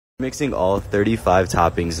Mixing all 35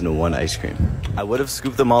 toppings into one ice cream. I would have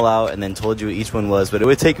scooped them all out and then told you what each one was, but it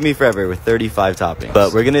would take me forever with 35 toppings.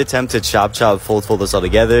 But we're gonna attempt to chop, fold this all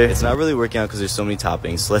together. It's not really working out because there's so many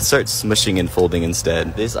toppings, so let's start smushing and folding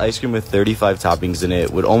instead. This ice cream with 35 toppings in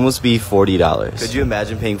it would almost be $40. Could you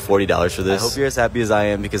imagine paying $40 for this? I hope you're as happy as I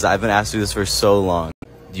am because I've been asked to do this for so long.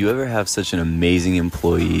 Do you ever have such an amazing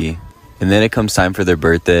employee and then it comes time for their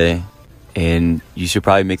birthday and you should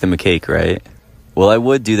probably make them a cake, right? Well, I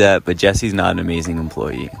would do that, but Jessie's not an amazing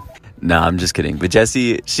employee. Nah, I'm just kidding. But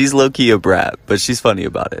Jessie, she's low-key a brat, but she's funny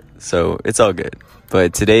about it, so it's all good.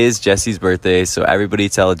 But today is Jessie's birthday, so everybody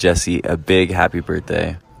tell Jessie a big happy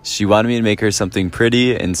birthday. She wanted me to make her something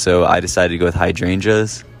pretty, and so I decided to go with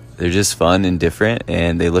hydrangeas. They're just fun and different,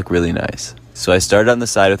 and they look really nice. So I started on the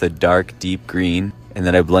side with a dark, deep green, and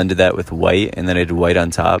then I blended that with white, and then I did white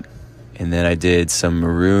on top. And then I did some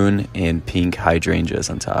maroon and pink hydrangeas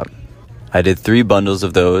on top. I did 3 bundles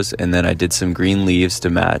of those, and then I did some green leaves to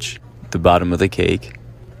match the bottom of the cake.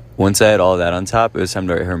 Once I had all that on top, it was time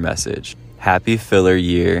to write her message. Happy filler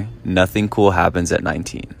year, nothing cool happens at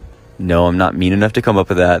 19. No, I'm not mean enough to come up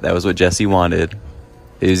with that. That was what Jessie wanted.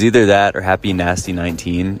 It was either that or happy nasty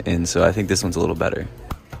 19, and so I think this one's a little better.